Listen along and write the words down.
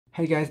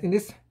Hey guys, in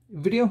this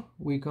video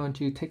we're going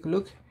to take a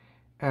look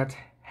at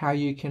how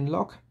you can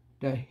lock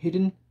the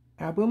hidden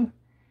album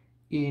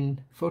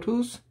in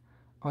Photos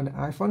on the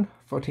iPhone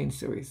 14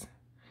 series.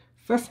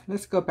 First,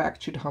 let's go back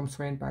to the home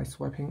screen by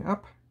swiping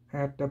up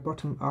at the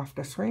bottom of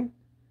the screen,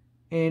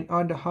 and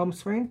on the home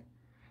screen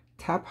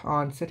tap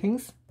on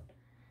Settings.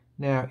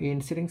 Now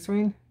in Settings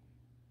screen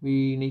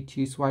we need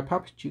to swipe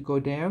up to go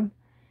down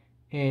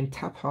and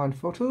tap on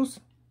Photos,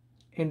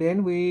 and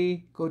then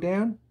we go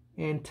down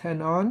and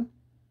turn on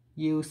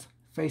Use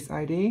Face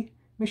ID.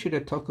 Make sure the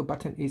toggle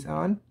button is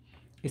on.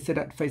 It said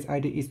that Face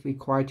ID is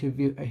required to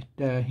view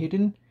the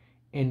hidden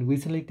and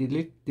recently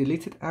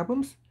deleted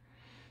albums.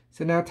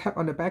 So now tap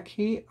on the back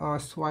key or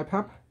swipe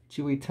up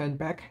to return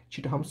back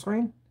to the home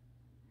screen.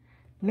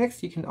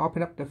 Next, you can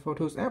open up the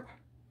Photos app.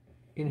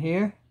 In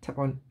here, tap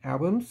on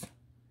Albums.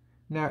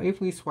 Now if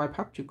we swipe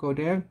up to go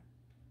down,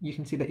 you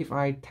can see that if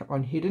I tap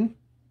on Hidden,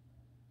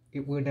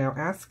 it will now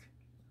ask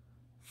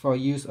for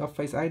use of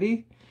Face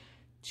ID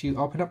to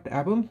open up the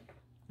album.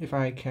 If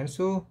I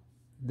cancel,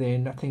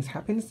 then nothing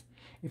happens.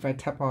 If I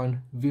tap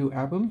on View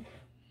Album,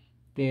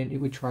 then it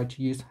will try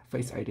to use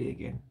Face ID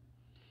again.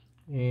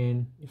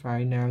 And if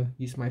I now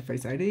use my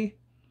Face ID,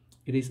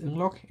 it is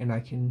unlocked and I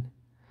can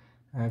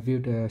view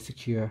the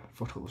secure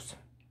photos.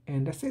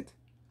 And that's it.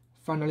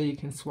 Finally, you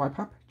can swipe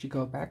up to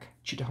go back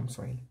to the home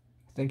screen.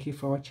 Thank you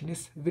for watching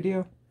this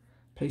video.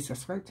 Please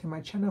subscribe to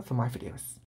my channel for more videos.